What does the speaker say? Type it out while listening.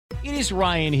is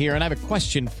Ryan here, and I have a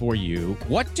question for you.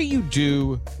 What do you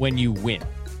do when you win?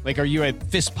 Like, are you a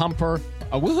fist pumper,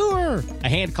 a woohooer, a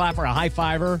hand clapper, a high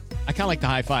fiver? I kind of like the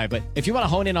high five, but if you want to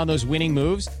hone in on those winning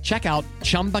moves, check out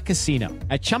Chumba Casino.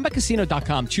 At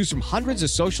ChumbaCasino.com, choose from hundreds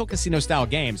of social casino-style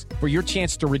games for your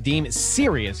chance to redeem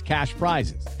serious cash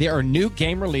prizes. There are new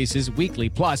game releases weekly,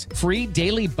 plus free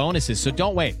daily bonuses. So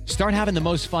don't wait. Start having the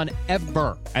most fun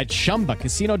ever at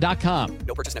ChumbaCasino.com.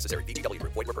 No purchase necessary. VGW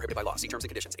Group. Void where prohibited by law. See terms and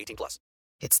conditions. 18+.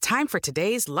 It's time for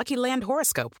today's Lucky Land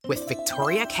horoscope with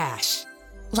Victoria Cash.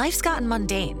 Life's gotten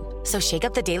mundane, so shake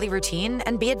up the daily routine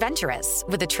and be adventurous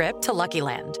with a trip to Lucky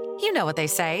Land. You know what they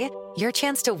say, your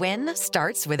chance to win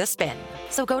starts with a spin.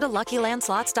 So go to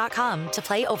LuckyLandSlots.com to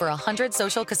play over 100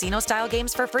 social casino-style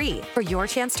games for free for your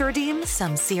chance to redeem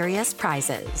some serious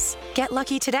prizes. Get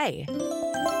lucky today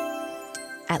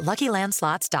at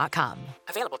LuckyLandSlots.com.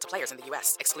 Available to players in the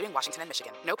U.S., excluding Washington and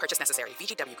Michigan. No purchase necessary.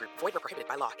 VGW Group. Void where prohibited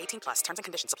by law. 18+. Terms and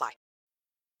conditions apply.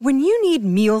 When you need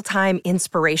mealtime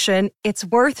inspiration, it's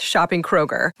worth shopping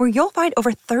Kroger, where you'll find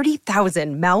over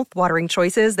 30,000 mouth-watering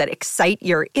choices that excite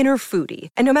your inner foodie.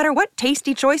 And no matter what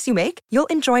tasty choice you make, you'll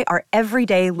enjoy our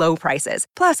everyday low prices,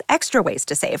 plus extra ways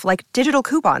to save, like digital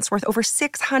coupons worth over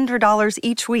 $600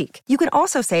 each week. You can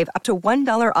also save up to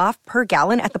 $1 off per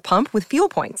gallon at the pump with fuel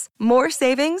points. More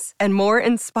savings and more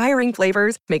inspiring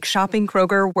flavors make shopping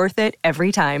Kroger worth it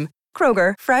every time.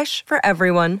 Kroger, fresh for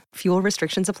everyone. Fuel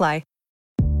restrictions apply.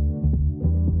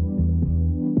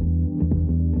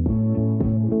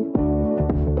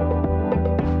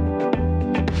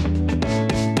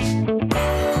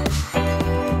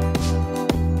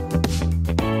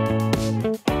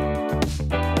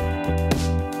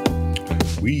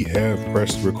 We have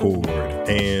pressed record,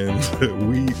 and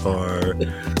we are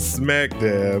smack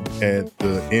dab at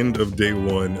the end of day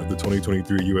one of the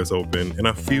 2023 U.S. Open. And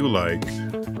I feel like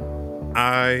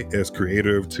I, as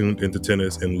creator of Tuned Into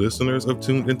Tennis and listeners of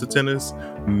Tuned Into Tennis,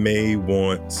 may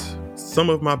want some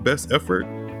of my best effort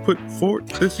put forth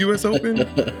this U.S. Open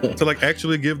to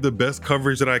actually give the best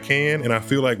coverage that I can. And I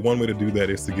feel like one way to do that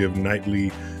is to give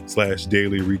nightly /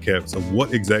 daily recaps of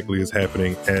what exactly is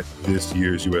happening at this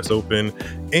year's U.S. Open.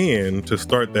 And to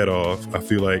start that off, I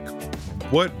feel like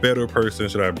what better person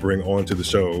should I bring onto the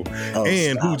show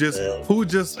who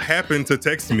just happened to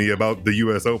text me about the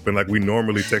U.S. Open like we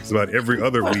normally text about every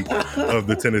other week of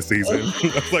the tennis season.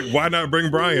 I was like, why not bring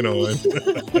Brian on?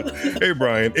 Hey,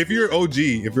 Brian, if you're an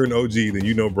OG, then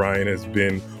you know Brian has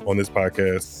been on this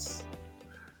podcast.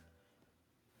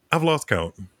 I've lost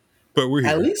count, but we're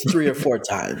here. At least 3 or 4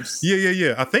 times.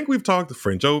 Yeah. I think we've talked the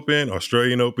French Open,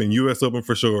 Australian Open, U.S. Open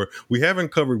for sure. We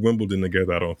haven't covered Wimbledon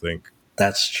together, I don't think.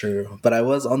 That's true. But I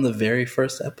was on the very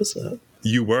first episode.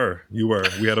 You were.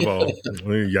 We had a ball.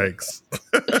 Yikes.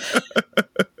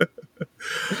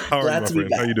 All right, my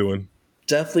friend. How you doing?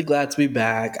 Definitely glad to be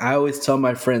back. I always tell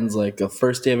my friends, a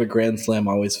first day of a Grand Slam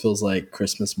always feels like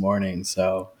Christmas morning.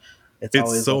 So it's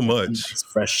always so much. A nice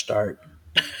fresh start.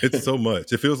 It's so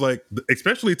much. It feels like,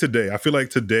 especially today, I feel like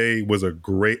today was a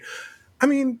great...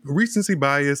 recency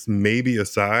bias maybe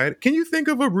aside, can you think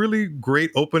of a really great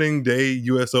opening day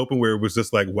U.S. Open where it was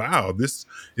just like, wow, this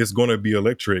is going to be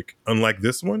electric, unlike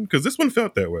this one? Because this one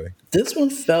felt that way. This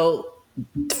one felt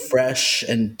fresh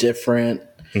and different.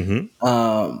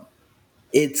 Mm-hmm.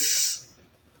 It's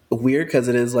weird because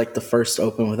it is the first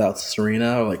Open without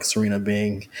Serena, or Serena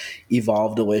being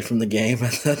evolved away from the game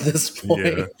at this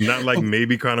point. Yeah, not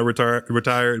maybe kind of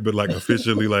retired, but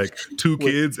officially 2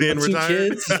 kids in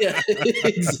retired. 2 kids, yeah,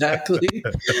 exactly.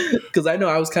 Because I know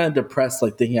I was kind of depressed,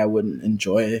 thinking I wouldn't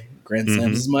enjoy Grand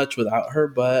Slams as much without her,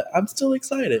 but I'm still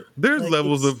excited. There's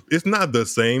levels of, it's not the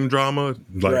same drama,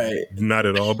 right. Not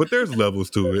at all, but there's levels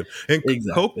to it. And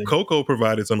exactly. Coco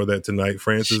provided some of that tonight.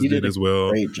 Francis did as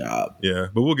well. Great job. Yeah,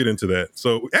 but we'll get into that.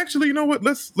 So actually, you know what?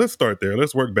 Let's start there.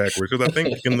 Let's work backwards, because I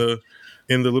think in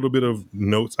the little bit of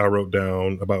notes I wrote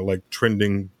down about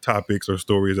trending topics or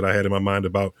stories that I had in my mind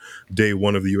about day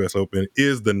one of the U.S. Open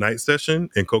is the night session,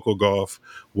 and Coco Gauff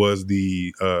was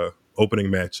the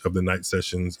opening match of the night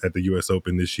sessions at the U.S.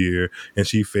 Open this year, and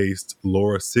she faced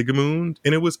Laura Siegemund,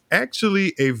 and it was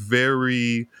actually a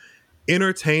very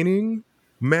entertaining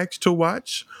match to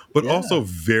watch, but also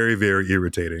very, very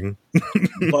irritating.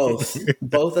 Both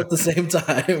at the same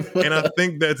time. And I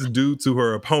think that's due to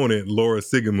her opponent, Laura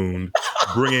Siegemund,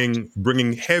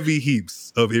 bringing heavy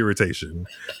heaps of irritation.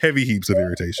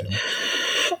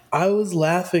 I was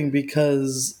laughing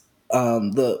because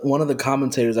one of the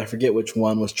commentators, I forget which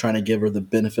one, was trying to give her the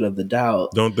benefit of the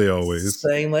doubt. Don't they always?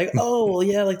 Saying oh, well,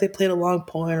 yeah, they played a long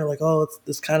point, or oh,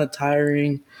 it's kind of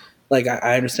tiring.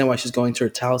 I understand why she's going to her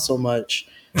towel so much.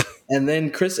 And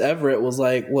then Chris Everett was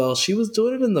like, well, she was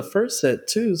doing it in the first set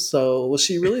too. So was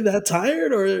she really that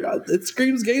tired? Or it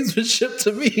screams gamesmanship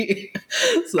to me.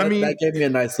 So that gave me a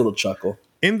nice little chuckle.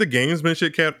 In the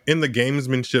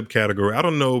gamesmanship category, I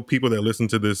don't know people that listen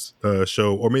to this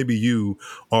show, or maybe you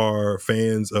are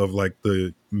fans of like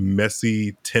the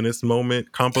messy tennis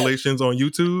moment compilations on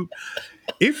YouTube.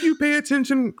 If you pay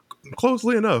attention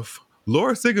closely enough,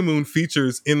 Laura Sigamoon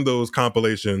features in those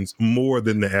compilations more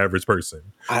than the average person.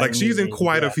 She's in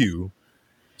quite a few.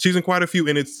 She's in quite a few,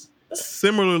 and it's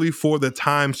similarly for the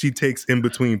time she takes in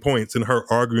between points and her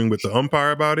arguing with the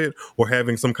umpire about it, or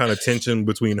having some kind of tension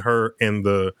between her and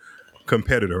the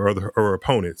competitor or her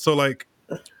opponent. So like,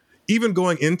 even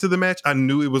going into the match, I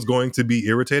knew it was going to be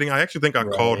irritating. I actually think I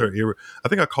called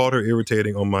her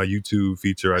irritating on my YouTube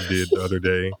feature I did the other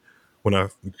day when I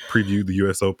previewed the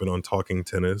US Open on Talking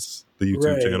Tennis, the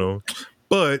YouTube channel.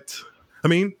 But I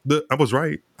mean, I was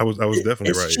right. I was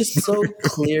definitely right. It's just so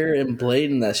clear and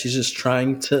blatant that she's just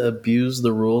trying to abuse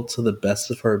the rule to the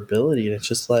best of her ability. And it's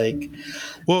just like,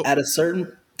 well, at a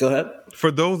certain... Go ahead.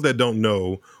 For those that don't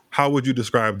know, how would you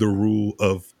describe the rule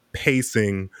of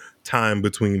pacing time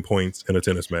between points in a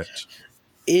tennis match?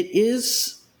 It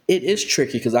is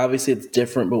tricky because obviously it's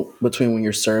different between when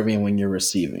you're serving and when you're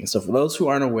receiving. So for those who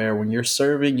aren't aware, when you're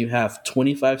serving, you have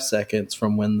 25 seconds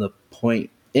from when the point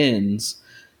ends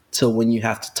till when you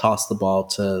have to toss the ball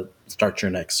to start your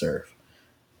next serve.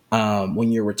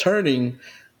 When you're returning,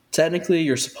 technically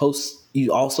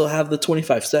you also have the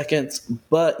 25 seconds,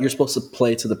 but you're supposed to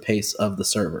play to the pace of the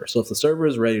server. So if the server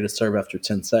is ready to serve after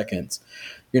 10 seconds,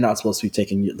 you're not supposed to be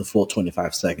taking the full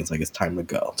 25 seconds, like it's time to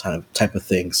go, type of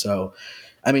thing. So,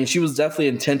 I mean, she was definitely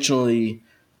intentionally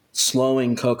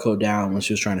slowing Coco down when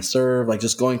she was trying to serve, like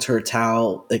just going to her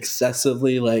towel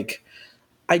excessively. Like,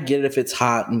 I get it if it's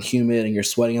hot and humid and you're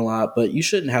sweating a lot, but you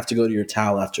shouldn't have to go to your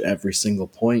towel after every single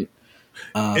point.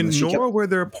 And nor were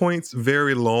their points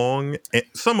very long.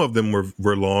 Some of them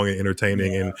were long and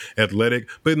entertaining and athletic.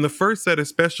 But in the first set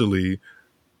especially,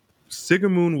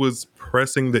 Sigamoon was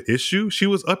pressing the issue. She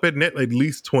was up at net at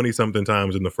least 20-something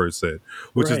times in the first set,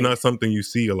 which is not something you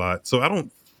see a lot. So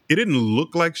it didn't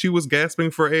look like she was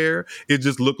gasping for air. It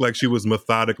just looked like she was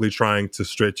methodically trying to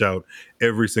stretch out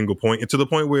every single point. And to the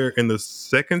point where in the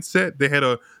second set, they had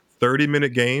a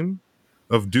 30-minute game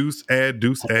of deuce, add,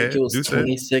 deuce, add. I think it was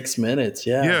 26 minutes,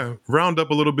 Yeah, round up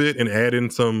a little bit and add in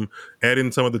some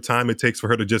of the time it takes for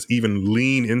her to just even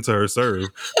lean into her serve.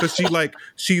 Because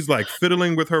she's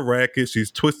fiddling with her racket.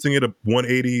 She's twisting it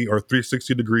 180 or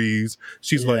 360 degrees.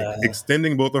 She's like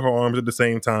extending both of her arms at the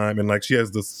same time. And like she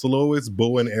has the slowest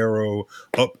bow and arrow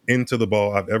up into the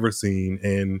ball I've ever seen.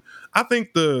 And I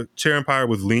think the chair umpire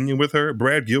was lenient with her.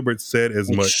 Brad Gilbert said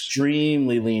as much.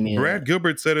 Extremely lenient. Brad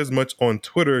Gilbert said as much on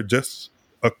Twitter just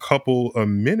a couple of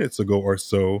minutes ago or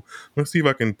so. Let's see if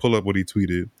I can pull up what he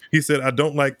tweeted. He said, "I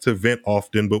don't like to vent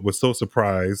often, but was so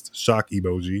surprised," shock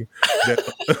emoji,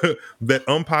 that that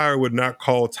umpire would not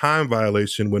call time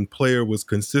violation when player was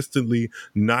consistently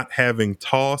not having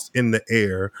toss in the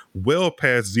air well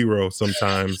past zero,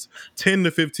 sometimes 10 to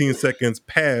 15 seconds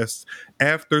past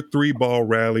after 3-ball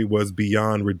rally was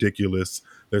beyond ridiculous.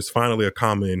 There's finally a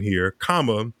comma in here,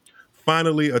 comma,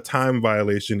 finally a time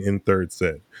violation in third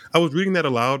set. I was reading that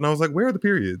aloud and I was like, where are the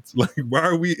periods? Like, why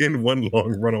are we in one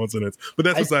long run-on sentence? But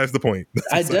that's besides the point.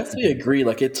 I definitely agree.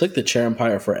 Like, it took the chair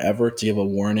umpire forever to give a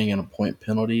warning and a point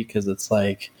penalty because it's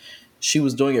like she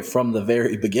was doing it from the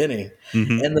very beginning.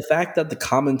 Mm-hmm. And the fact that the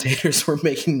commentators were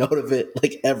making note of it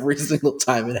like every single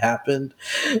time it happened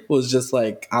was just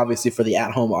like, obviously for the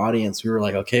at-home audience, we were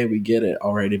like, okay, we get it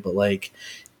already. But like,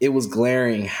 it was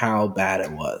glaring how bad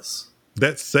it was.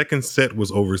 That second set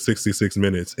was over 66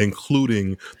 minutes,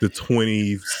 including the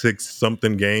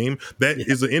 26-something game. That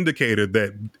is an indicator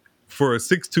that for a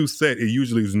 6-2 set, it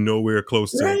usually is nowhere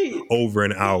close to over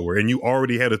an hour. And you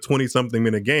already had a 20-something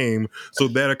minute game, so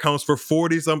that accounts for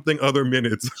 40-something other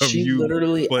minutes of she you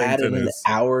literally added tennis.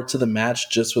 An hour to the match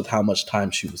just with how much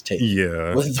time she was taking.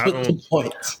 Yeah. With the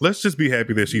points. Let's just be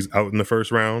happy that she's out in the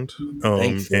first round.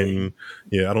 And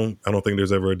yeah, I don't think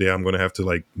there's ever a day I'm going to have to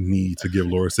like need to give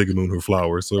Laura Sigamoon her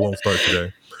flowers, so it won't start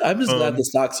today. I'm just glad the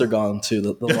socks are gone too.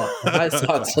 The high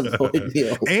socks annoyed me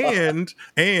a lot.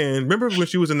 And remember when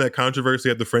she was in that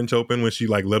controversy at the French Open when she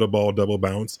like let a ball double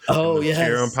bounce? Oh, and the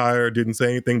chair umpire didn't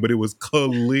say anything, but it was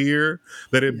clear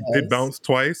that it bounced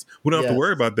twice. We don't have to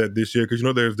worry about that this year because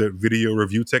there's that video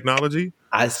review technology.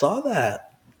 I saw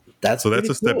that. That's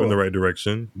a step in the right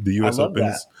direction. The U.S.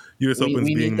 Open's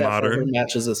being modern. For her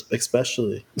matches,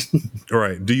 especially. All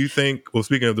right. Do you think? Well,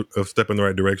 speaking of step in the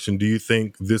right direction, do you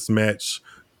think this match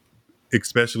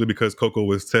especially because Coco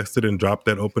was tested and dropped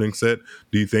that opening set,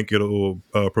 do you think it'll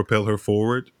propel her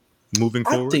forward, moving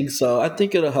I forward? think so. I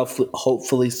think it'll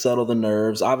hopefully settle the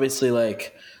nerves. Obviously,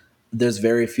 like there's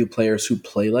very few players who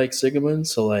play like Sigamund,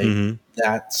 so like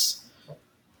that's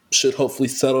should hopefully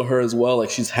settle her as well. Like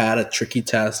she's had a tricky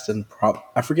test, and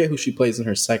I forget who she plays in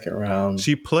her second round.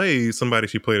 She plays somebody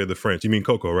she played at the French. You mean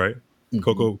Coco, right?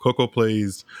 Coco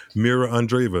plays Mira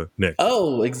Andreeva next.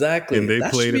 Oh, exactly. And they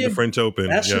played at the French Open.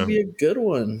 That should be a good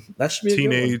one. That should be a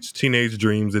good one. Teenage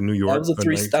Dreams in New York. That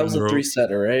was a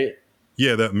three-setter, right?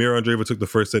 Yeah, that Mira Andreeva took the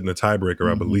first set in a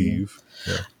tiebreaker, I believe.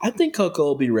 Yeah. I think Coco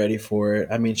will be ready for it.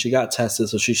 I mean, she got tested,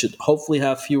 so she should hopefully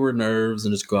have fewer nerves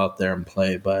and just go out there and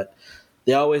play. But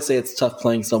they always say it's tough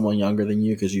playing someone younger than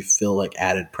you because you feel like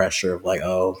added pressure of like,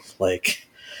 oh, like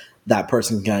that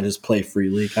person can kind of just play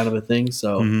freely kind of a thing.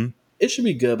 So it should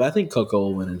be good. But I think Coco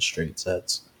will win in straight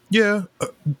sets. Yeah,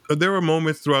 there were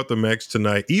moments throughout the match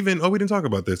tonight. We didn't talk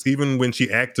about this. Even when she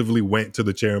actively went to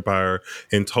the chair umpire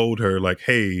and told her, like,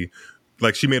 hey,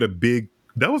 like she made a big.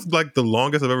 That was like the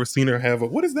longest I've ever seen her have.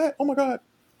 What is that? Oh my god!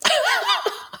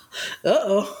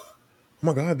 Oh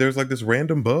my god! There's like this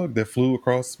random bug that flew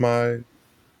across my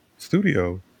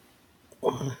studio.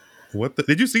 What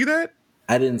did you see that?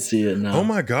 I didn't see it. No. Oh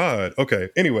my god. Okay.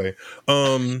 Anyway,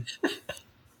 what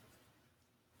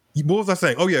was I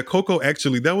saying? Oh yeah, Coco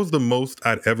actually, that was the most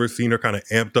I'd ever seen her kind of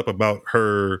amped up about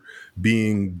her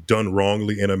being done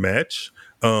wrongly in a match.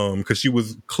 Because she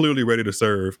was clearly ready to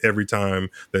serve every time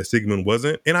that Sigamund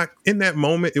wasn't. And in that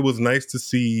moment, it was nice to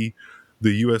see the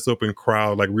US Open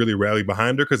crowd like really rally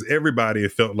behind her, because everybody,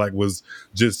 it felt like, was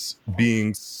just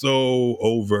being so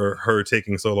over her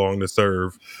taking so long to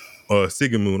serve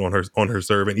Sigamund on her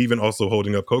serve, and even also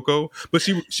holding up Coco. But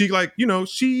she like,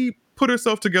 she put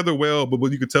herself together well,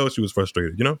 but you could tell she was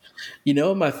frustrated, You know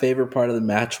what my favorite part of the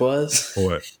match was?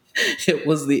 What? It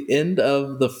was the end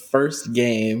of the first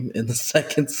game in the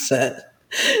second set,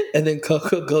 and then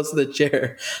Coco goes to the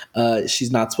chair.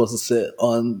 She's not supposed to sit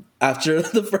on after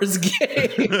the first game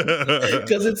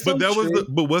because it's so true.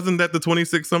 But wasn't that the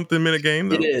 26-something minute game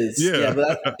though? It is, yeah.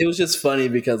 But it was just funny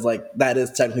because like that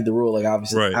is technically the rule. Like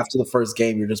obviously after the first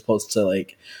game, you're just supposed to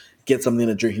like get something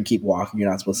to drink and keep walking. You're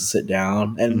not supposed to sit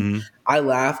down. And I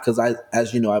laugh because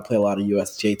as you know, I play a lot of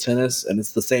USTA tennis, and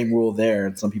it's the same rule there.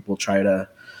 And some people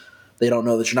they don't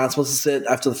know that you're not supposed to sit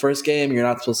after the first game. You're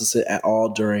not supposed to sit at all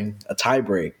during a tie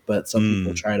break. But some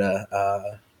people try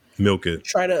to milk it,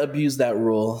 try to abuse that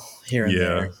rule here and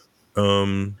there.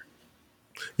 I'm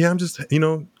just,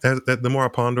 the more I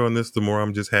ponder on this, the more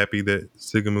I'm just happy that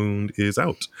Sigamund is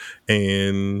out.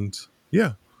 And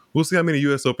yeah, we'll see how many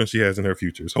U.S. Open she has in her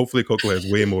futures. Hopefully Coco has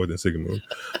way more than Sigamund.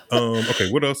 Okay,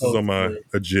 what else is on my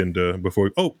agenda before?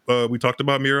 We talked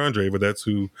about Mira Andreeva. That's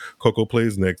who Coco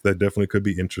plays next. That definitely could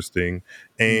be interesting.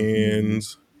 And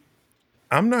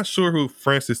I'm not sure who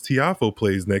Francis Tiafoe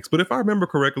plays next, but if I remember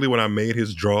correctly, when I made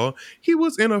his draw, he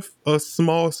was in a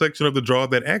small section of the draw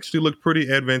that actually looked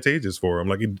pretty advantageous for him.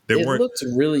 Like it looked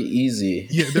really easy.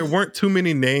 Yeah, there weren't too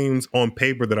many names on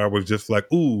paper that I was just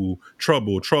like, ooh,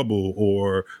 trouble,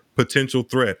 or potential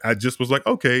threat. I just was like,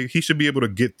 okay, he should be able to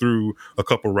get through a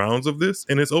couple rounds of this.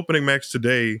 In his opening match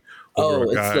today,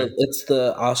 it's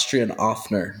the Austrian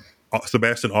Offner.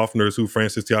 Sebastian Offner is who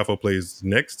Francis Tiafoe plays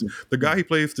next. The guy he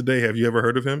plays today, have you ever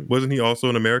heard of him? Wasn't he also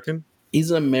an American?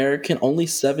 He's an American, only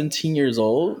 17 years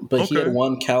old, but he had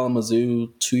won Kalamazoo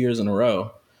 2 years in a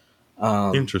row.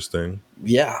 Interesting.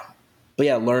 Yeah. But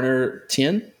yeah, Lerner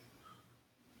Tien.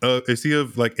 Is he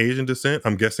of like Asian descent?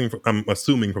 I'm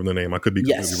assuming from the name. I could be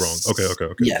completely wrong.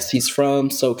 Okay. Yes, he's from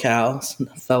SoCal,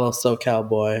 fellow SoCal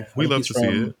boy. We love to see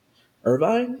it.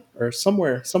 Irvine or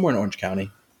somewhere in Orange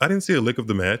County. I didn't see a lick of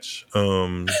the match.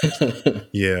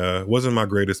 Yeah, wasn't my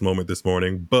greatest moment this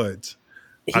morning, but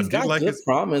he's got good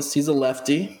promise. He's a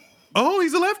lefty. Oh,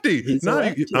 he's a lefty.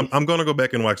 I'm going to go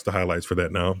back and watch the highlights for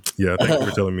that now. Yeah, thank you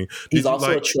for telling me. He's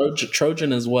also a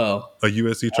Trojan as well. A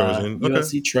USC Trojan.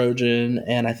 USC Trojan,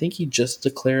 and I think he just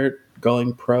declared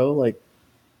going pro like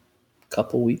a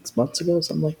couple months ago,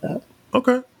 something like that.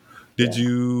 Okay. Did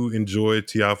you enjoy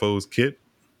Tiafoe's kit?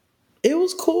 It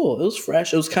was cool. It was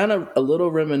fresh. It was kind of a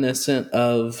little reminiscent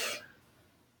of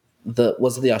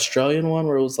was it the Australian one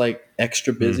where it was like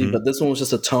extra busy, but this one was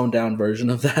just a toned down version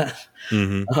of that.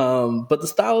 But the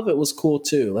style of it was cool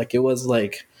too. Like it was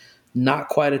like not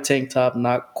quite a tank top,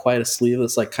 not quite a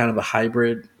sleeveless, like kind of a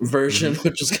hybrid version,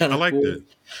 which was kind of cool. I liked it.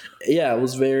 Yeah, it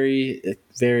was very,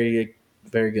 very,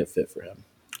 very good fit for him.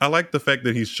 I like the fact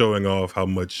that he's showing off how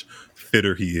much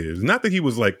fitter he is. Not that he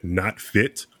was like not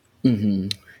fit.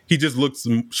 He just looks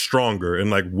stronger and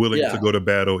like willing to go to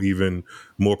battle even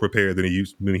more prepared than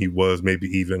he was maybe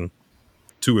even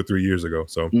 2 or 3 years ago.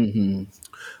 So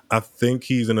I think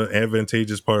he's in an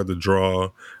advantageous part of the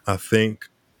draw. I think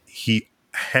he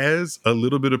has a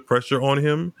little bit of pressure on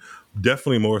him,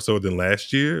 definitely more so than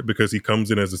last year, because he comes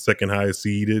in as the second highest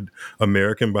seeded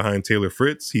American behind Taylor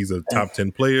Fritz. He's a top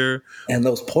 10 player. And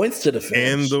those points to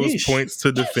defend. And those Sheesh. points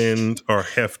to defend are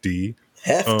hefty.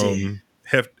 Hefty.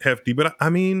 Hefty. But I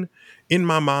mean, in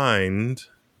my mind,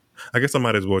 I guess I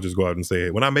might as well just go out and say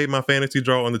it. When I made my fantasy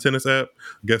draw on the tennis app,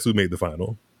 guess who made the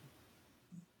final?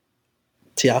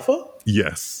 Tiafoe?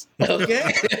 Yes. Okay.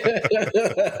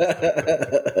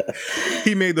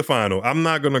 He made the final. I'm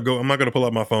not gonna pull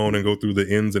out my phone and go through the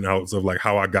ins and outs of like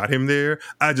how I got him there.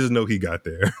 I just know he got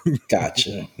there.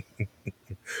 Gotcha.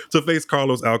 To face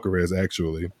Carlos Alcaraz,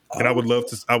 actually. And I would love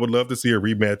to see a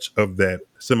rematch of that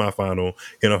semifinal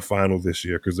in a final this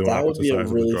year, because That would be a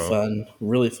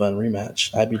really fun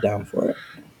rematch. I'd be down for it.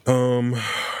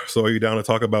 So are you down to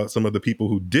talk about some of the people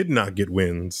who did not get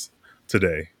wins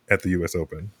today at the US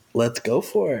Open? Let's go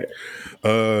for it.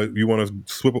 You want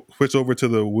to switch over to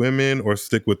the women or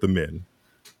stick with the men?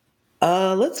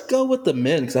 Let's go with the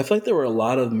men, because I feel like there were a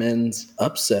lot of men's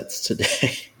upsets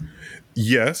today.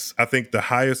 Yes, I think the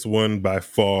highest one by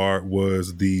far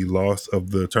was the loss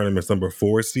of the tournament's number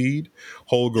 4 seed,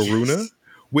 Holger Rune,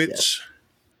 which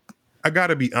I got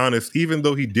to be honest, even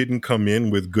though he didn't come in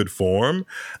with good form,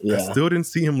 I still didn't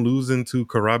see him losing to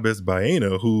Carabas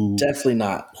Baena, who definitely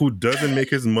not, who doesn't make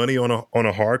his money on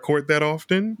a hard court that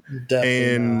often.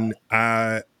 Definitely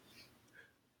not.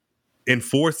 In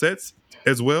 4 sets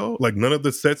as well, like none of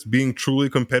the sets being truly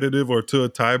competitive or to a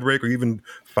tiebreak or even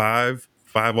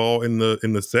 5-all in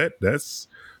the set. That's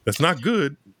not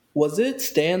good. Was it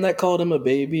Stan that called him a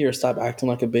baby or stop acting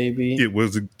like a baby? It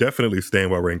was definitely Stan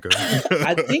Wawrinka.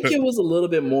 I think it was a little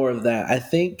bit more of that. I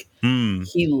think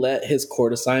he let his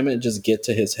court assignment just get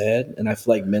to his head, and I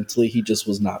feel like mentally he just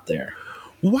was not there.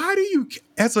 Why do you,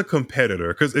 as a competitor,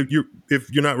 because if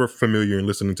you're not familiar and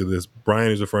listening to this,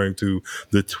 Brian is referring to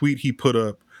the tweet he put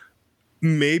up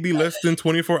maybe less than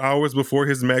 24 hours before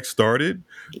his match started,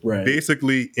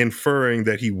 basically inferring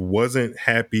that he wasn't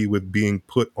happy with being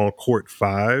put on court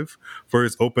 5 for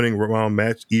his opening round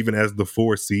match, even as the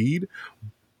 4 seed.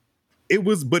 It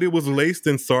was laced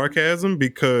in sarcasm,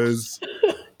 because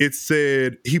it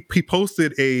said he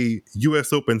posted a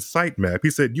US Open site map. He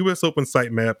said, US Open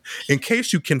site map, in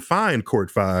case you can find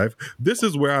court 5, this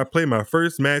is where I play my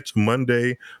first match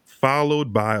Monday,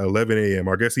 followed by 11 a.m.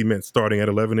 I guess he meant starting at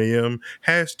 11 a.m.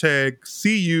 Hashtag,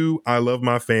 see you. I love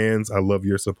my fans. I love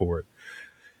your support.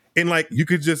 And like, you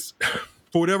could just,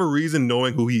 for whatever reason,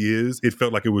 knowing who he is, it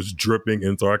felt like it was dripping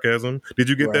in sarcasm. Did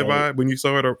you get that vibe when you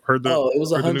saw it or heard the? Oh, it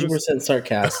was 100%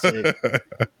 sarcastic.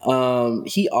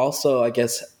 He also, I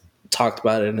guess, talked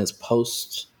about it in his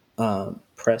post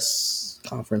press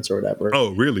conference or whatever. Oh,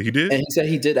 really? He did? And he said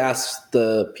he did ask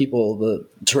the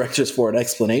directors, for an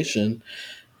explanation.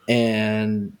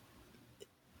 And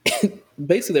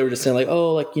basically they were just saying like,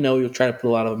 oh, like, you'll try to put a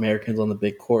lot of Americans on the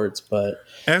big courts, but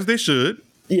as they should.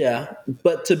 Yeah.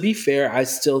 But to be fair, I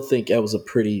still think it was a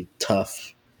pretty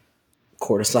tough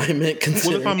court assignment.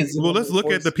 Well, let's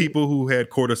look at the people who had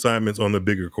court assignments on the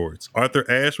bigger courts. Arthur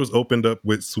Ashe was opened up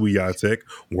with Swiatek,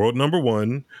 world number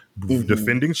 1,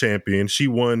 defending champion. She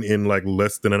won in like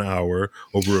less than an hour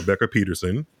over Rebecca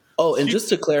Peterson. Oh, and just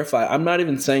to clarify, I'm not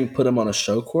even saying put him on a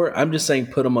show court. I'm just saying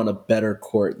put him on a better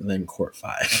court than court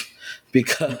 5.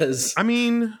 Because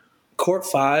court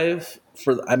 5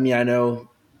 I know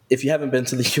if you haven't been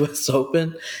to the US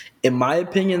Open, in my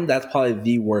opinion, that's probably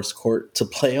the worst court to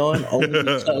play on, only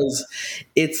because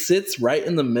it sits right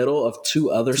in the middle of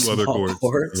two other small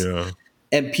courts. Yeah.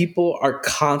 And people are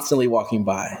constantly walking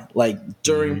by, like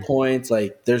during points,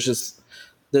 like there's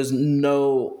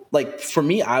no, like for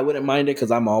me, I wouldn't mind it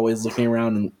because I'm always looking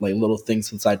around and like little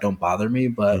things inside don't bother me.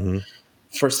 But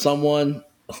for someone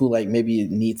who like maybe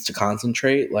needs to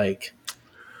concentrate, like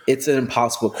it's an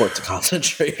impossible court to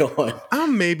concentrate on.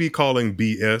 I'm maybe calling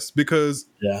BS because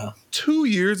 2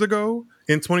 years ago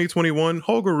in 2021,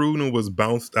 Holger Rune was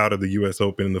bounced out of the U.S.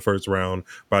 Open in the first round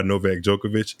by Novak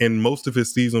Djokovic, and most of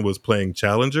his season was playing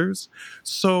challengers.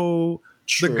 So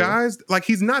the guys, like,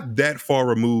 he's not that far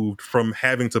removed from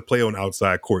having to play on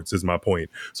outside courts is my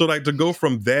point. So like to go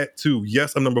from that to,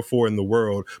 yes, I'm number 4 in the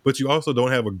world, but you also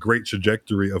don't have a great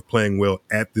trajectory of playing well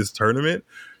at this tournament.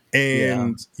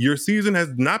 And your season has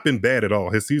not been bad at all.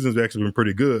 His season's actually been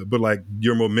pretty good, but like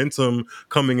your momentum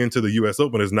coming into the US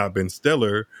Open has not been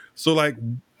stellar. So like,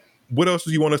 what else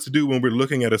do you want us to do when we're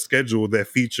looking at a schedule that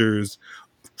features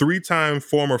 3-time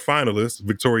former finalist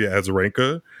Victoria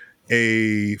Azarenka,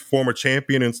 a former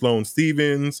champion in Sloane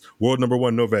Stephens, world number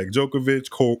 1 Novak Djokovic,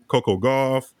 Coco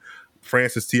Gauff,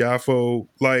 Francis Tiafoe,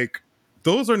 like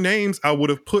those are names I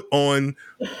would have put on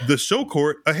the show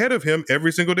court ahead of him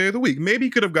every single day of the week. Maybe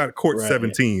he could have got court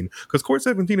 17 because court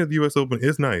 17 at the U.S. Open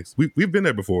is nice. We've been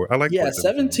there before. I like court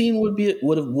 17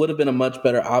 would have been a much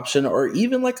better option, or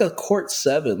even like a court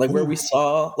 7, like where we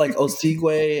saw like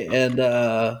Osigwe and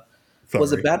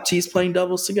was it Baptiste playing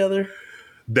doubles together?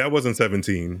 That wasn't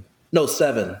 17. No,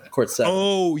 7, court 7.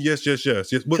 Oh, yes.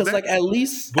 Because like at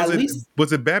least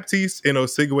was it Baptiste and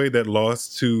Osigwe that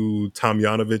lost to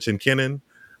Tomjanovic and Kennan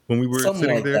when we were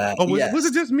sitting like there? That. Oh, was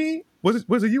it just me? Was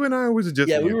it you and I, or was it just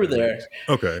me? We were there.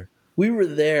 Okay. We were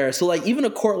there. So like even a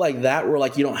court like that where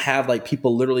like you don't have like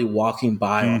people literally walking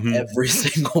by on every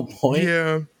single point.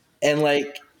 Yeah. And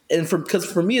like because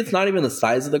for me it's not even the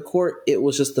size of the court, it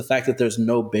was just the fact that there's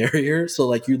no barrier. So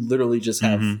like you literally just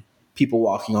have people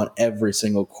walking on every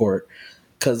single court,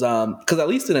 because at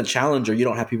least in a challenger you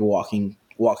don't have people walking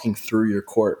through your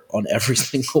court on every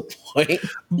single point.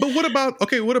 But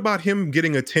what about him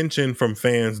getting attention from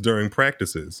fans during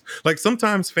practices? Like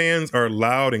sometimes fans are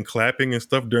loud and clapping and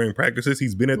stuff during practices.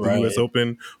 He's been at the US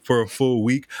Open for a full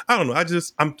week. I don't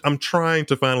know. I'm trying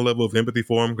to find a level of empathy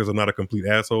for him because I'm not a complete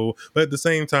asshole. But at the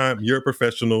same time, you're a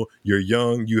professional, you're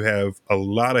young, you have a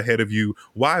lot ahead of you.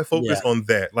 Why focus on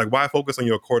that? Like why focus on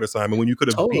your court assignment when you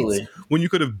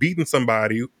could have beaten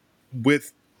somebody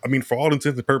with, I mean, for all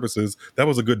intents and purposes, that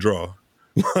was a good draw.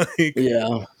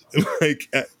 I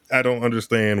don't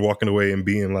understand walking away and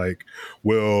being like,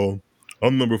 well,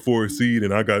 I'm number 4 seed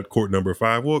and I got court number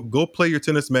 5. Well, go play your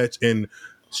tennis match and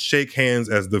shake hands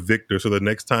as the victor. So the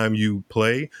next time you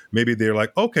play, maybe they're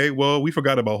like, okay, well, we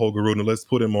forgot about Holger Rune. Let's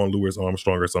put him on Louis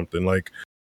Armstrong or something. Like,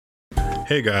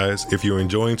 hey guys, if you're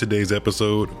enjoying today's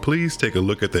episode, please take a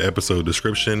look at the episode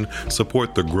description,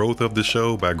 support the growth of the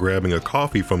show by grabbing a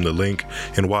coffee from the link,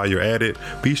 and while you're at it,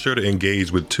 be sure to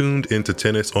engage with Tuned Into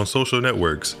Tennis on social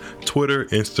networks. Twitter,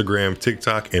 Instagram,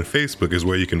 TikTok, and Facebook is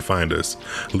where you can find us.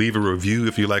 Leave a review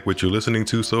if you like what you're listening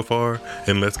to so far,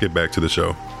 and let's get back to the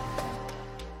show.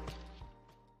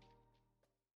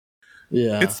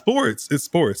 Yeah. It's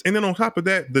sports. And then on top of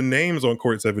that, the names on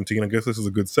court 17, I guess this is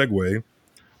a good segue,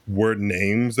 were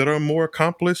names that are more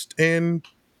accomplished and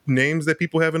names that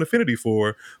people have an affinity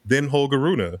for than Holger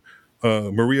Rune.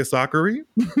 Maria Sakkari,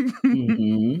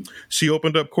 she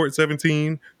opened up court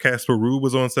 17. Casper Ruud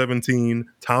was on 17.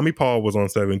 Tommy Paul was on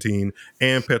 17.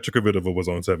 And Petra Kvitova was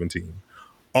on 17.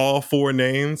 All 4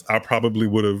 names I probably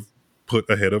would have put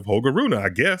ahead of Holger Rune, I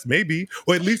guess, maybe,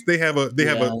 or at least they have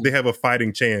a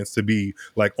fighting chance to be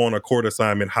like on a court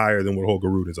assignment higher than what Holger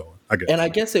Rune is on, I guess. And I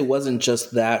guess it wasn't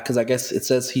just that, because I guess it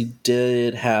says he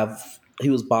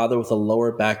was bothered with a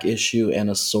lower back issue and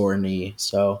a sore knee.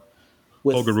 So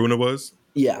Holger Rune was?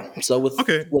 Yeah. So with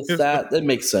that, it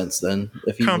makes sense then.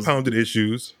 If he compounded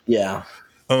issues. Yeah.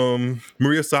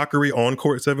 Maria Sakkari on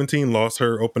court 17 lost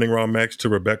her opening round match to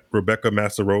Rebecca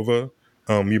Masarova.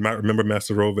 You might remember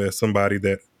Masarova as somebody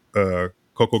that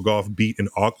Coco Gauff beat in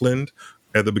Auckland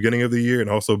at the beginning of the year and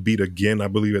also beat again, I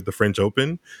believe, at the French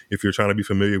Open, if you're trying to be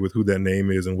familiar with who that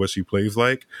name is and what she plays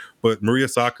like. But Maria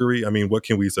Sakkari, I mean, what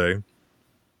can we say?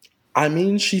 I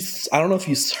mean, I don't know if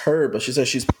you heard, but she said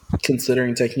she's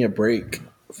considering taking a break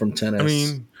from tennis. I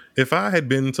mean, if I had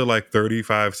been to like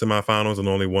 35 semifinals and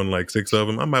only won like 6 of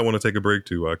them, I might want to take a break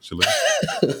too, actually.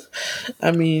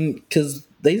 I mean, because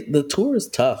the tour is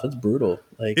tough. It's brutal.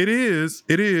 Like it is,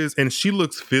 and she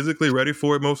looks physically ready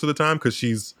for it most of the time because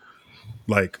she's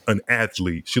like an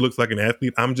athlete. She looks like an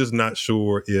athlete. I'm just not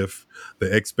sure if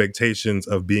the expectations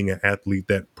of being an athlete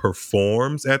that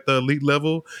performs at the elite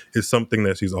level is something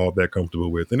that she's all that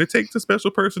comfortable with. And it takes a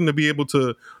special person to be able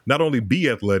to not only be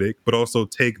athletic, but also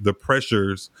take the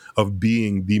pressures of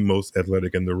being the most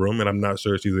athletic in the room. And I'm not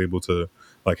sure she's able to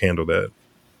like handle that.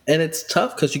 And it's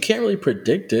tough because you can't really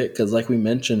predict it because, like we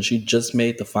mentioned, she just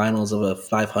made the finals of a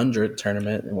 500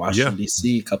 tournament in Washington,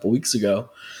 D.C. a couple weeks ago.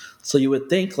 So you would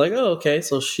think, like, oh, okay,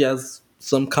 so she has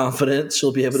some confidence.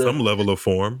 She'll be able to... some level of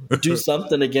form. do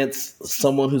something against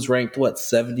someone who's ranked,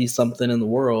 70-something in the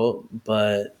world,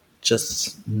 but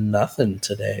just nothing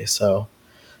today. So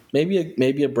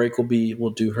maybe a break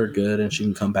will do her good and she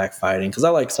can come back fighting because I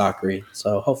like Sakkari.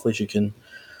 So hopefully she can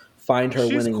find her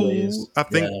winning ways. I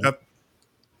think...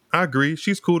 I agree.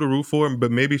 She's cool to root for,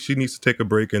 but maybe she needs to take a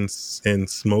break and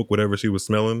smoke whatever she was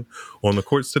smelling on the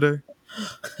courts today.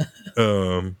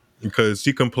 Because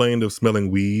she complained of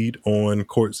smelling weed on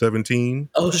court 17.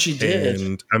 Oh, she did.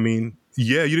 And I mean,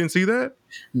 yeah, you didn't see that?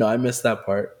 No, I missed that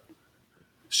part.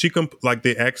 like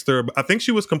they asked her. I think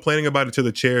she was complaining about it to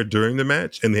the chair during the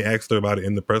match, and they asked her about it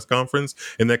in the press conference,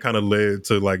 and that kind of led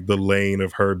to like the lane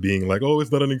of her being like, "Oh,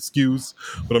 it's not an excuse,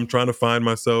 but I'm trying to find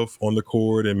myself on the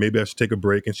court, and maybe I should take a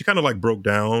break." And she kind of like broke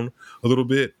down a little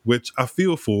bit, which I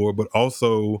feel for, but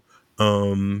also,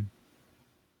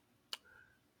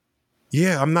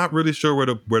 yeah, I'm not really sure where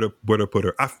to put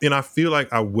her. I feel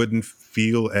like I wouldn't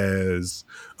feel as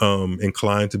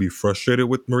inclined to be frustrated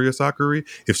with Maria Sakkari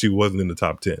if she wasn't in the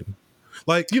top 10.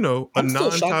 Like, a I'm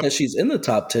still shocked non-top. that she's in the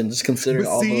top 10, just considering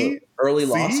all the early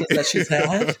losses that she's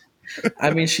had.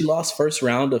 I mean, she lost first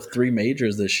round of 3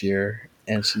 majors this year,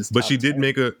 and But she did 10.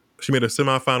 made a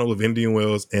semifinal of Indian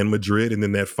Wells and Madrid, and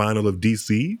then that final of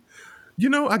DC.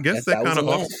 I guess that kind of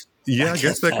I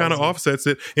guess that kind of offsets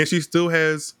it, and she still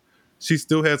has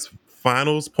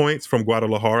finals points from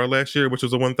Guadalajara last year, which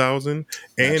was a 1,000,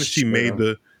 and she made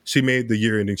the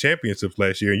year-ending championships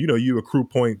last year. And you accrue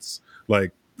points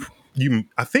like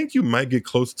I think you might get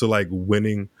close to like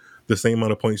winning the same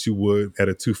amount of points you would at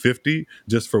a 250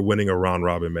 just for winning a round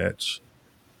robin match.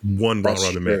 Round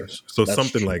robin match. So that's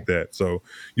something like that. So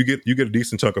you get a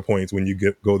decent chunk of points when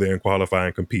you go there and qualify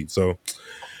and compete. So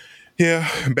yeah,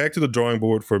 back to the drawing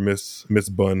board for Miss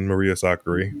Bun Maria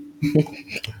Sakkari.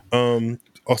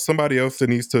 Or somebody else that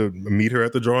needs to meet her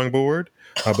at the drawing board,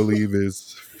 I believe,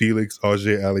 is Felix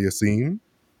Auger-Aliassime.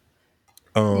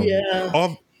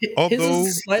 Although his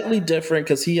is slightly different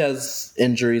because he has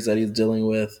injuries that he's dealing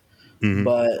with,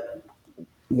 but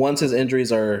once his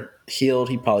injuries are healed,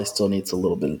 he probably still needs a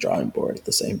little bit of drawing board at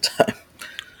the same time.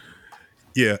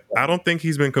 Yeah, I don't think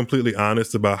he's been completely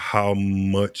honest about how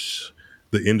much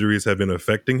the injuries have been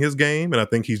affecting his game, and I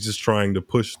think he's just trying to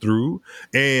push through.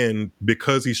 And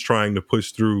because he's trying to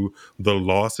push through, the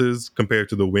losses compared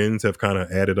to the wins have kind of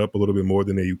added up a little bit more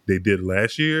than they did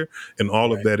last year, and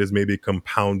all of that is maybe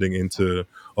compounding into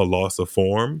a loss of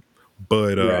form.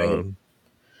 But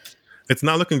it's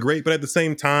not looking great. But at the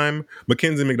same time,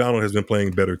 Mackenzie McDonald has been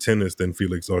playing better tennis than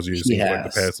Felix Auger-Aliassime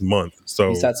like the past month. So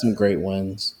he's had some great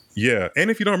wins. Yeah,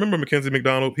 and if you don't remember Mackenzie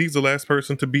McDonald, he's the last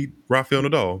person to beat Rafael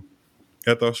Nadal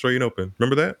at the Australian Open.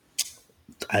 Remember that?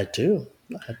 I do.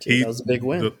 That was a big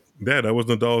win. That was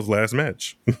Nadal's last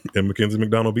match, and Mackenzie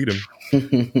McDonald beat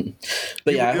him.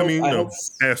 But yeah, I hope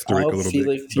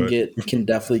Felix can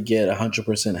definitely get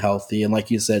 100% healthy, and like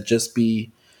you said, just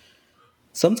be.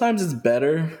 Sometimes it's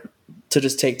better to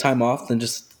just take time off than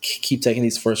just keep taking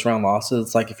these first round losses.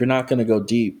 It's like if you're not going to go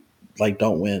deep, like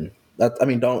don't win.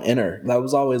 Don't enter. That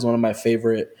was always one of my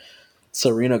favorite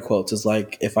Serena quotes. Is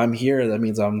like, if I'm here, that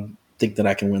means think that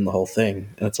I can win the whole thing.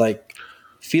 And it's like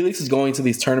Felix is going to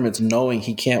these tournaments knowing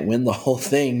he can't win the whole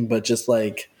thing, but just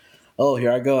like, oh,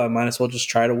 here I go. I might as well just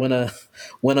try to win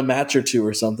a match or two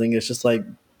or something. It's just like,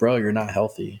 bro, you're not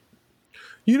healthy.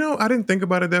 I didn't think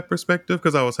about it that perspective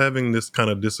because I was having this kind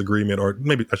of disagreement, or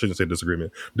maybe I shouldn't say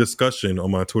disagreement, discussion on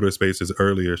my Twitter spaces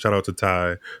earlier. Shout out to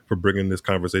Ty for bringing this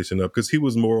conversation up because he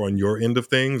was more on your end of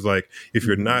things. Like if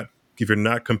you're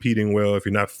not competing well, if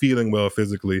you're not feeling well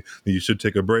physically, then you should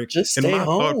take a break. Just stay home.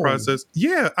 Thought process,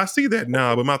 yeah, I see that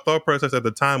now, but my thought process at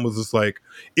the time was just like,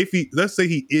 let's say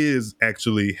he is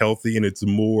actually healthy and it's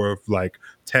more of like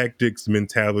tactics,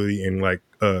 mentality, and like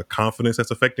confidence that's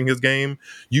affecting his game,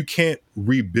 you can't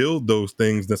rebuild those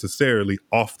things necessarily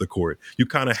off the court. You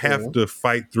kind of have to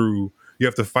fight through. You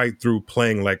have to fight through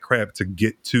playing like crap to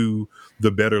get to the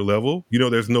better level.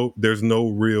 There's no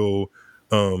real.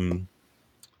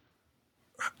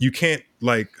 You can't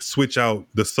like switch out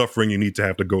the suffering you need to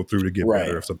have to go through to get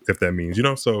better, if that means,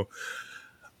 So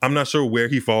I'm not sure where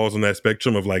he falls on that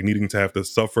spectrum of like needing to have to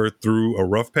suffer through a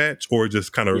rough patch or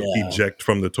just kind of eject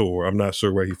from the tour. I'm not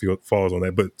sure where he falls on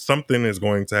that, but something is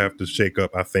going to have to shake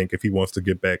up, I think, if he wants to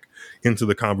get back into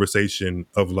the conversation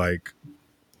of like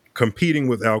competing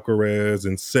with Alcaraz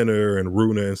and Sinner and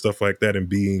Rune and stuff like that and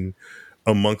being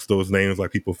amongst those names like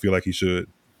people feel like he should.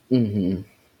 Mm-hmm.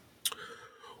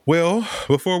 Well,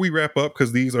 before we wrap up,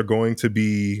 because these are going to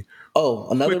be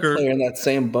another player in that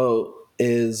same boat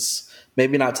is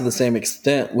maybe not to the same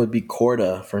extent would be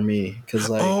Korda for me. Because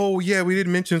we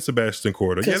didn't mention Sebastian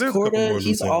Korda. Yeah, there's Korda,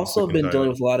 he's also been dealing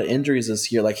with a lot of injuries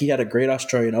this year. Like he had a great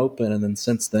Australian Open, and then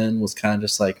since then was kind of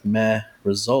just like meh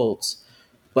results.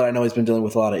 But I know he's been dealing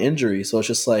with a lot of injuries, so it's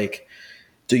just like,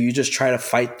 do you just try to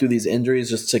fight through these injuries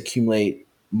just to accumulate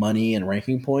money and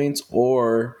ranking points,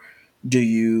 or do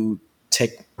you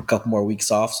take a couple more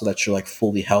weeks off so that you're like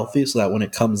fully healthy, so that when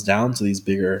it comes down to these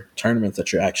bigger tournaments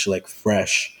that you're actually like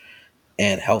fresh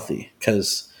and healthy?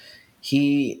 Because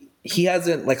he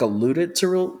hasn't like alluded to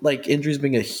real like injuries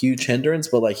being a huge hindrance,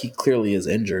 but like he clearly is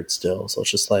injured still. So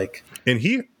it's just like, and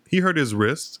he hurt his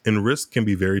wrist, and wrist can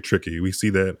be very tricky. We see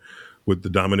that with the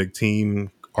Dominic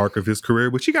Thiem arc of his career,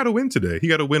 which he got a win today. He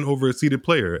got a win over a seeded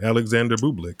player, Alexander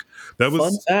Bublik. That was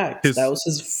Fun fact, that was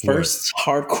his first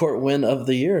hardcourt win of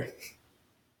the year.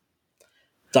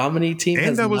 Dominic Thiem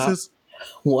has not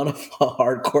won a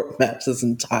hardcourt match this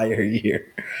entire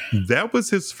year. That was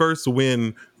his first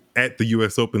win at the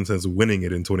U.S. Open since winning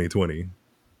it in 2020.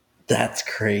 That's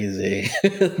crazy.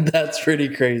 That's pretty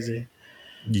crazy.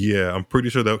 Yeah, I'm pretty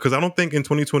sure that, because I don't think in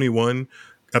 2021,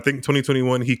 I think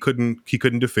 2021 he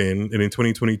couldn't defend, and in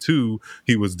 2022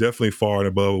 he was definitely far and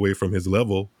above away from his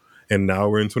level, and now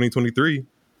we're in 2023.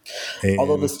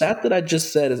 Although the stat that I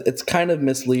just said it's kind of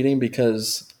misleading,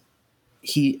 because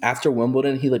he, after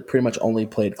Wimbledon, he like pretty much only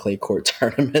played clay court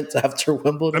tournaments after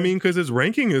Wimbledon. I mean, because his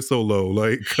ranking is so low,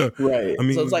 like right. I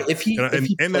mean, so it's like if he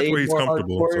and that's where he's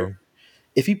comfortable. Hardcourt,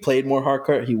 if he played more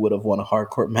hardcourt, he would have won a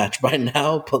hardcourt match by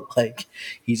now. But like,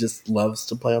 he just loves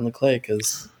to play on the clay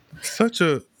because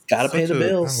gotta pay the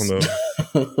bills. I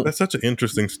don't know. That's such an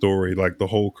interesting story. Like the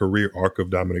whole career arc of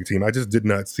Dominic Thiem. I just did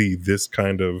not see this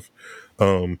kind of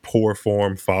poor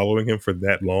form following him for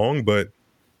that long. But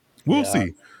we'll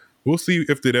see. We'll see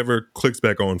if it ever clicks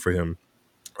back on for him.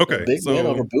 Okay, a big win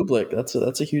over Bublik.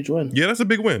 That's a huge win. Yeah, that's a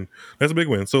big win.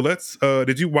 So let's.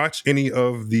 Did you watch any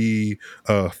of the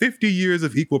 50 years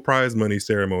of equal prize money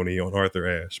ceremony on Arthur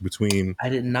Ashe between? I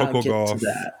did not Coco get Gauff, to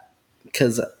that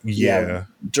because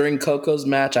during Coco's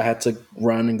match, I had to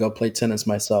run and go play tennis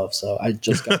myself. So I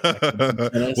just got back into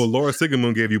tennis. Well, Laura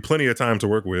Sigamund gave you plenty of time to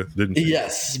work with, didn't she?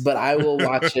 Yes, but I will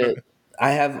watch it.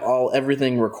 I have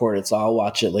everything recorded, so I'll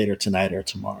watch it later tonight or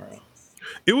tomorrow.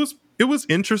 It was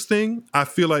interesting. I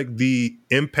feel like the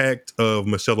impact of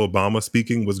Michelle Obama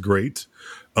speaking was great.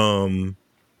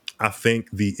 I think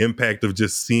the impact of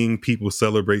just seeing people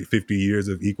celebrate 50 years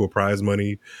of equal prize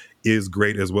money is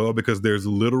great as well, because there's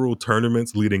literal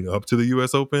tournaments leading up to the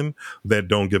U.S. Open that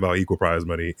don't give out equal prize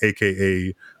money,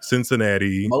 aka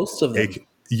Cincinnati. Most of them.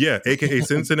 AKA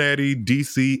Cincinnati,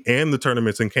 DC, and the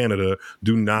tournaments in Canada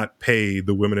do not pay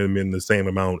the women and men the same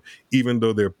amount, even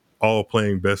though they're all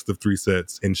playing best of 3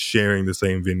 sets and sharing the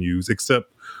same venues,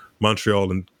 except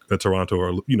Montreal and Toronto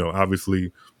are,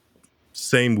 obviously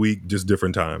same week, just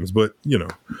different times. But,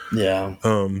 Yeah.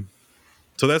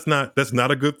 So that's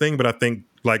not a good thing. But I think,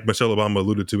 like Michelle Obama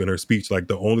alluded to in her speech, like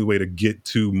the only way to get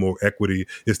to more equity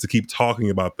is to keep talking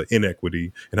about the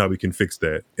inequity and how we can fix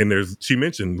that. And she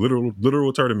mentioned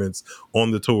literal tournaments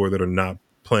on the tour that are not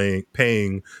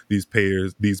paying these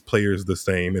players the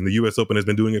same. And the U.S. Open has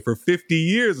been doing it for 50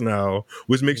 years now,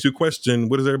 which makes you question,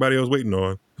 what is everybody else waiting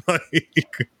on?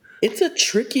 It's a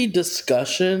tricky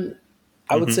discussion.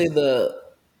 I would say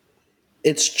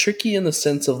it's tricky in the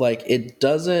sense of like, it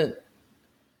doesn't,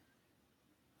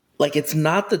 like, it's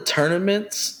not the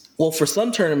tournaments. Well, for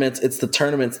some tournaments, it's the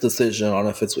tournament's decision on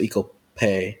if it's equal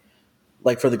pay.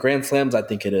 Like for the Grand Slams, I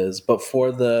think it is. But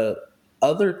for the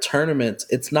other tournaments,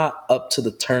 it's not up to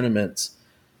the tournaments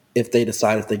if they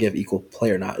decide if they give equal play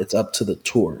or not. It's up to the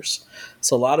tours.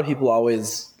 So a lot of people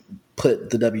always put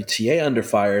the WTA under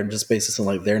fire and just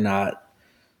basically like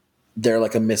they're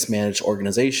like a mismanaged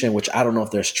organization, which I don't know if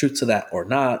there's truth to that or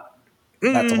not.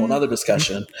 That's a whole other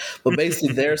discussion. But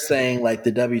basically they're saying like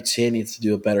the WTA needs to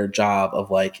do a better job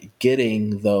of like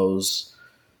getting those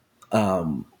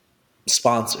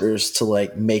sponsors to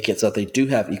like make it so that they do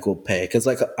have equal pay. Because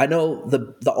like I know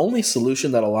the only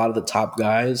solution that a lot of the top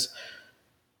guys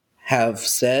have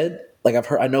said, like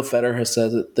I know Federer has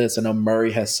said this, I know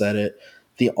Murray has said it.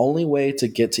 The only way to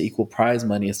get to equal prize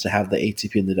money is to have the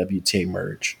ATP and the WTA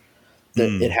merge.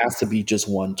 It has to be just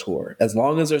one tour. As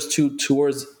long as there's 2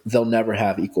 tours, they'll never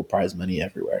have equal prize money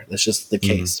everywhere. That's just the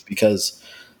case, because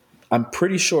I'm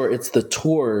pretty sure it's the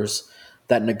tours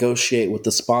that negotiate with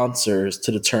the sponsors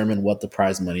to determine what the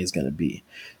prize money is going to be.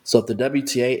 So if the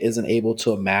WTA isn't able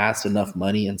to amass enough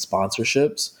money in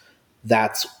sponsorships,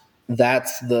 that's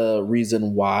the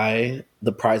reason why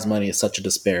the prize money is such a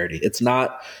disparity. It's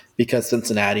not because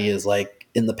Cincinnati is like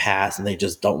in the past and they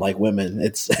just don't like women.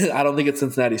 I don't think it's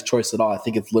Cincinnati's choice at all. I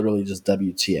think it's literally just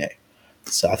WTA.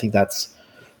 So I think that's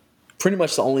pretty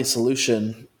much the only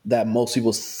solution that most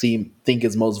people think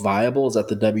is most viable, is that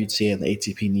the WTA and the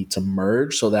ATP need to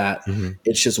merge so that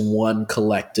it's just one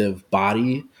collective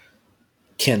body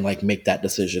can like make that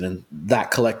decision. And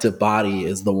that collective body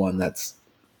is the one that's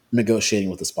negotiating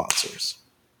with the sponsors.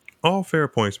 All fair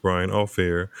points, Brian, all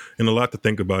fair. And a lot to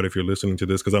think about if you're listening to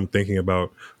this, because I'm thinking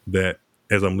about that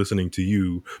as I'm listening to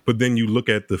you. But then you look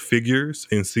at the figures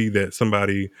and see that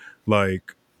somebody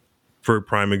like, for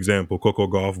prime example, Coco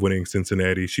Gauff winning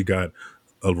Cincinnati, she got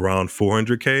around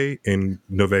 400K, and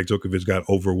Novak Djokovic got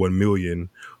over 1 million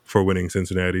for winning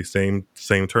Cincinnati. Same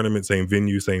tournament, same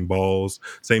venue, same balls,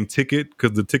 same ticket,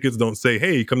 because the tickets don't say,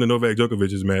 hey, come to Novak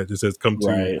Djokovic's match. It says come to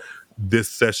Right. this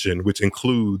session, which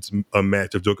includes a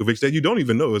match of Djokovic that you don't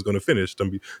even know is going to finish,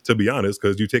 to be honest,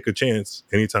 because you take a chance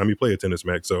anytime you play a tennis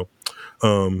match. So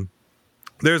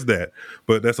there's that,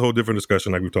 but that's a whole different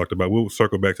discussion like we've talked about. We'll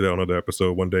circle back to that on another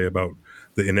episode one day about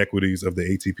the inequities of the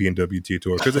ATP and WTA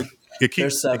tour, because it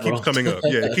keeps coming up.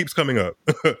 Yeah, it keeps coming up.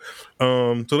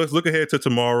 So let's look ahead to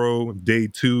tomorrow, day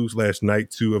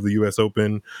 2/night 2 of the US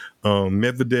Open.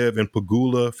 Medvedev and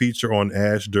Pegula feature on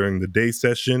Ash during the day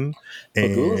session,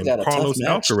 Pagula's and got a Carlos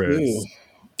tough match Alcaraz. too.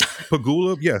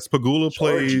 Pegula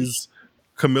plays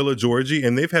Camilla Giorgi,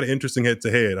 and they've had an interesting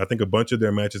head-to-head. I think a bunch of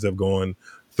their matches have gone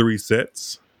 3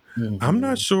 sets. Mm-hmm. I'm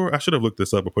not sure. I should have looked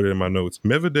this up or put it in my notes.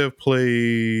 Medvedev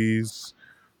plays,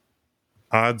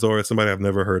 odds are, somebody I've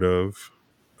never heard of.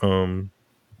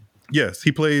 Yes,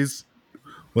 he plays.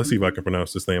 Let's see if I can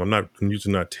pronounce this name. I'm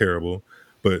usually not terrible,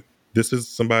 but this is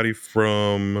somebody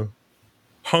from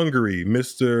Hungary,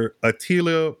 Mr.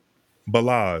 Attila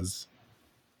Balázs.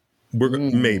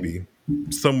 Maybe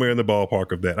somewhere in the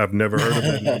ballpark of that. I've never heard of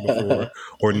that name before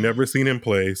or never seen him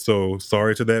play. So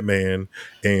sorry to that man.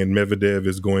 And Medvedev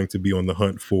is going to be on the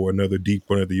hunt for another deep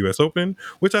run at the US Open,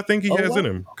 which I think he has in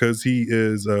him, because he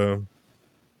is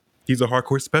he's a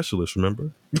hardcore specialist,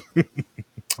 remember?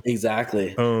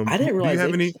 Exactly. I didn't realize.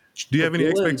 Do you have any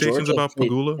expectations about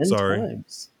Pegula? Sorry.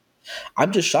 Times.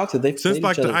 I'm just shocked that they've since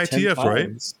played like each the other 10 ITFs, right?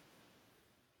 times.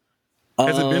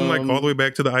 Has it been like all the way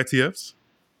back to the ITFs?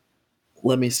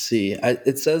 Let me see.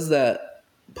 It says that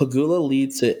Pegula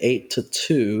leads at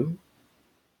 8-2.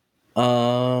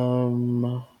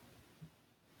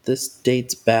 This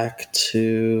dates back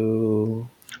to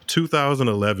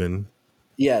 2011.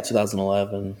 Yeah,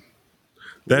 2011.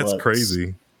 That's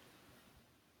crazy.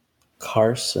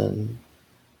 Carson.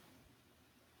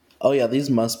 Oh yeah,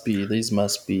 these must be.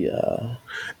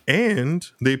 And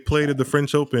they played at the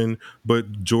French Open,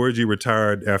 but Georgie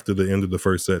retired after the end of the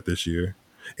first set this year.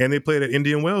 And they played at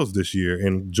Indian Wells this year,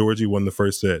 and Georgie won the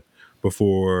first set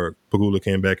before Pegula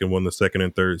came back and won the second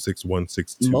and third 6-1,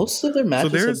 6-2. Most of their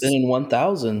matches have been in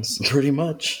 1000s, pretty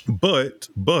much. But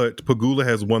Pegula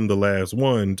has won the last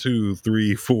 1, 2,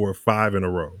 3, 4, 5 in a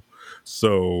row.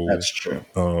 So that's true.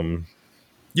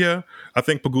 Yeah, I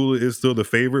think Pegula is still the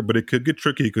favorite, but it could get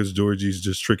tricky because Georgie's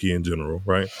just tricky in general,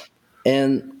 right?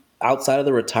 And outside of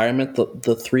the retirement,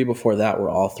 the 3 before that were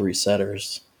all 3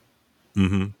 setters.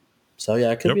 Mm-hmm. So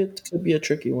yeah, it could be a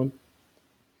tricky one.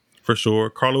 For sure.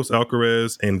 Carlos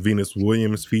Alcaraz and Venus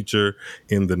Williams feature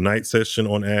in the night session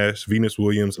on Ash. Venus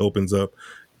Williams opens up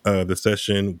the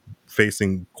session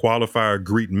facing qualifier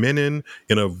Greet Menin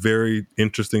in a very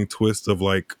interesting twist of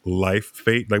like life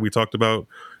fate, like we talked about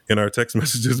in our text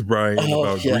messages, Brian,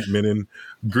 about Greet Menin.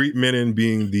 Greet Menin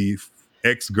being the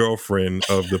ex-girlfriend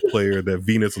of the player that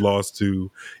Venus lost to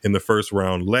in the first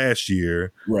round last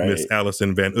year, right. Miss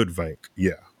Alison van Uytvanck.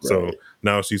 Yeah. Right. So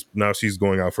now she's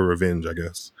going out for revenge, I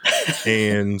guess.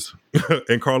 and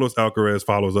Carlos Alcaraz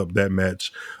follows up that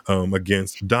match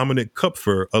against Dominic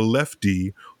Kupfer, a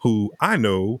lefty who I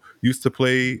know used to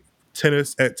play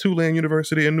tennis at Tulane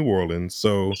University in New Orleans.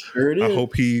 So I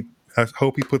hope he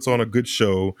puts on a good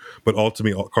show, but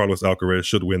ultimately Carlos Alcaraz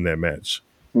should win that match.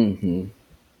 Mm-hmm.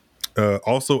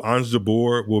 Also, Ons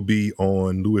Jabeur will be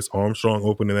on Louis Armstrong,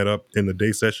 opening that up in the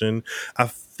day session. I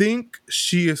think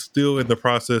she is still in the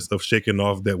process of shaking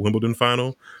off that Wimbledon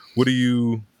final. What do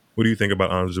you think about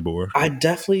Ons Jabeur? I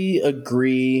definitely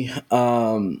agree.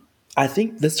 I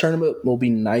think this tournament will be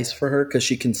nice for her because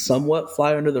she can somewhat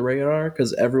fly under the radar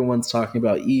because everyone's talking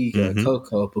about Iga,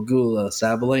 Coco, Pegula,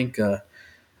 Sabalenka,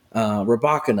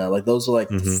 Rybakina. Like those are like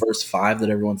the first 5 that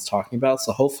everyone's talking about.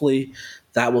 So hopefully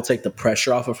that will take the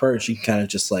pressure off of her and she can kind of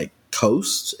just like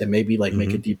coast and maybe like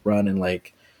make a deep run and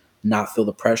like not feel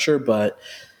the pressure. But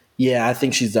yeah, I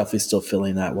think she's definitely still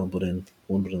feeling that Wimbledon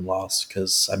loss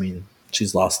because I mean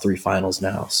she's lost 3 finals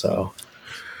now. So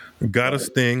got a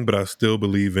sting, but I still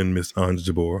believe in Miss Ons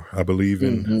Jabeur. I believe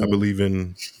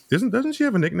in. Doesn't she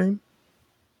have a nickname?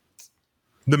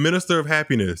 The Minister of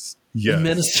Happiness. Yes. The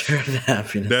Minister of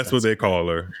Happiness. That's what they call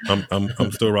her.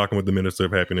 I'm still rocking with the Minister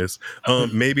of Happiness.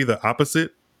 Maybe the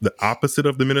opposite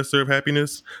of the Minister of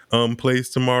Happiness plays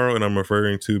tomorrow, and I'm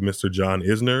referring to Mr. John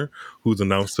Isner, who's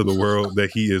announced to the world that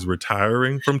he is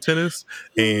retiring from tennis.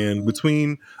 And I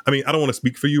don't want to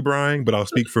speak for you, Brian, but I'll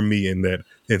speak for me in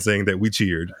saying that we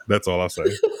cheered. That's all I'll say.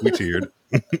 We cheered.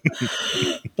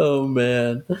 Oh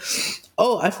man.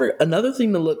 Oh, I forgot another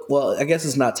thing to look. Well, I guess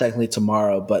it's not technically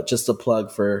tomorrow, but just a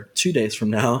plug for 2 days from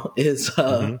now is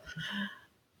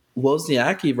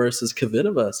Wozniacki versus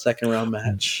Kvitova second round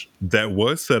match. That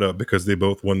was set up because they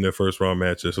both won their first round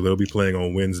matches, so they'll be playing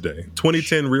on Wednesday.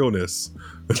 2010 realness.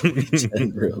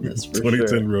 2010 realness. For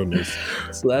 2010 sure. realness.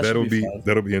 So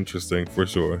that'll be interesting for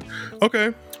sure.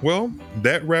 Okay, well,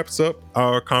 that wraps up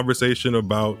our conversation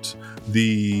about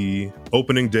the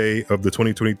opening day of the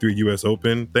 2023 U.S.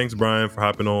 Open. Thanks, Brian, for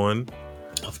hopping on.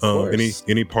 Of course.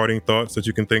 Any parting thoughts that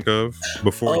you can think of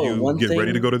before you get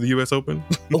ready to go to the U.S. Open?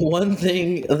 One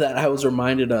thing that I was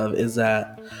reminded of is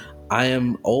that I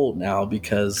am old now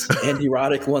because Andy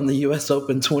Roddick won the U.S.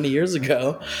 Open 20 years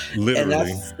ago. Literally. And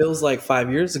that feels like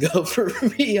 5 years ago for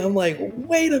me. I'm like,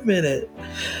 wait a minute.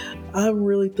 I'm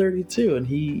really 32, and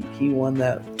he won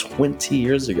that 20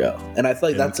 years ago. And I feel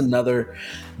like that's another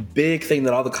big thing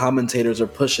that all the commentators are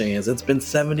pushing is it's been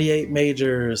 78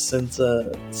 majors since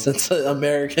an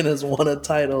American has won a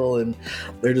title, and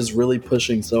they're just really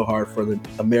pushing so hard for the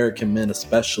American men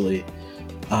especially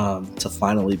to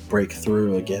finally break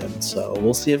through again. So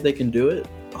we'll see if they can do it.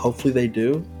 Hopefully they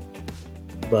do,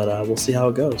 but we'll see how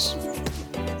it goes.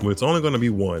 Well, it's only going to be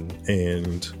one,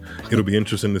 and it'll be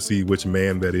interesting to see which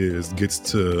man that is gets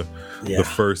to the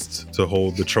first to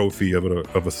hold the trophy of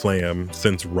a slam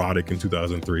since Roddick in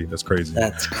 2003. That's crazy.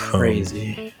 That's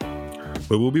crazy.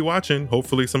 But we'll be watching.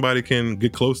 Hopefully somebody can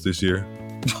get close this year.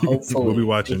 Hopefully. We'll be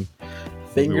watching.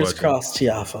 Fingers crossed,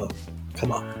 Tiafoe.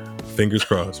 Come on. Fingers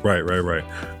crossed. Right.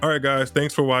 All right, guys.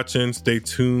 Thanks for watching. Stay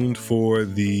tuned for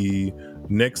the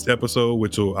next episode,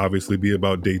 which will obviously be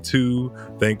about day 2.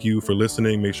 Thank you for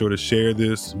listening. Make sure to share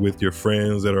this with your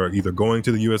friends that are either going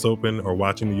to the U.S. Open or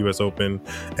watching the U.S. Open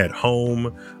at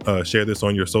home. Share this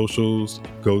on your socials.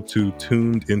 Go to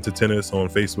Tuned Into Tennis on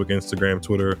Facebook, Instagram,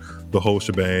 Twitter, the whole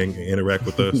shebang, and interact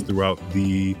with us throughout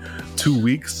the 2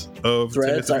 weeks of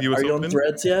Threads. tennis at the U.S. Are you Open. on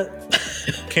Threads yet?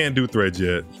 Can't do Threads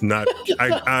yet. Not.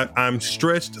 I'm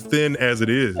stretched thin as it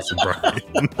is, Brian.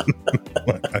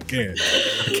 I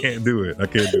can't do it. I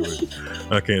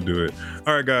can't do it.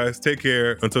 All right, guys. Take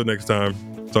care. Until next time.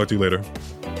 Talk to you later.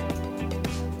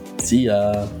 See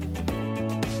ya.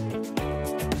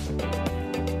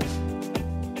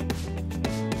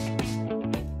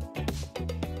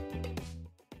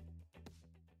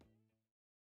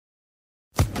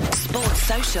 Sports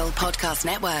Social Podcast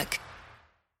Network.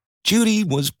 Judy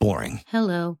was boring.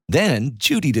 Hello. Then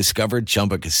Judy discovered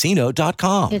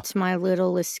ChumbaCasino.com. It's my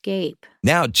little escape.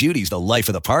 Now Judy's the life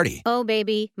of the party. Oh,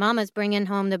 baby, mama's bringing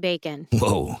home the bacon.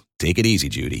 Whoa, take it easy,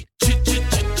 Judy.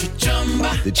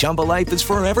 The Chumba life is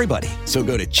for everybody. So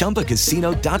go to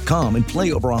ChumbaCasino.com and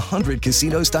play over 100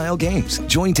 casino-style games.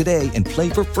 Join today and play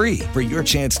for free for your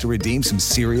chance to redeem some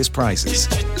serious prizes.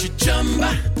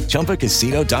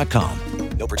 ChumbaCasino.com.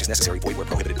 No purchase necessary. Void where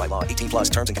prohibited by law.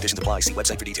 18+ terms and conditions apply. See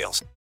website for details.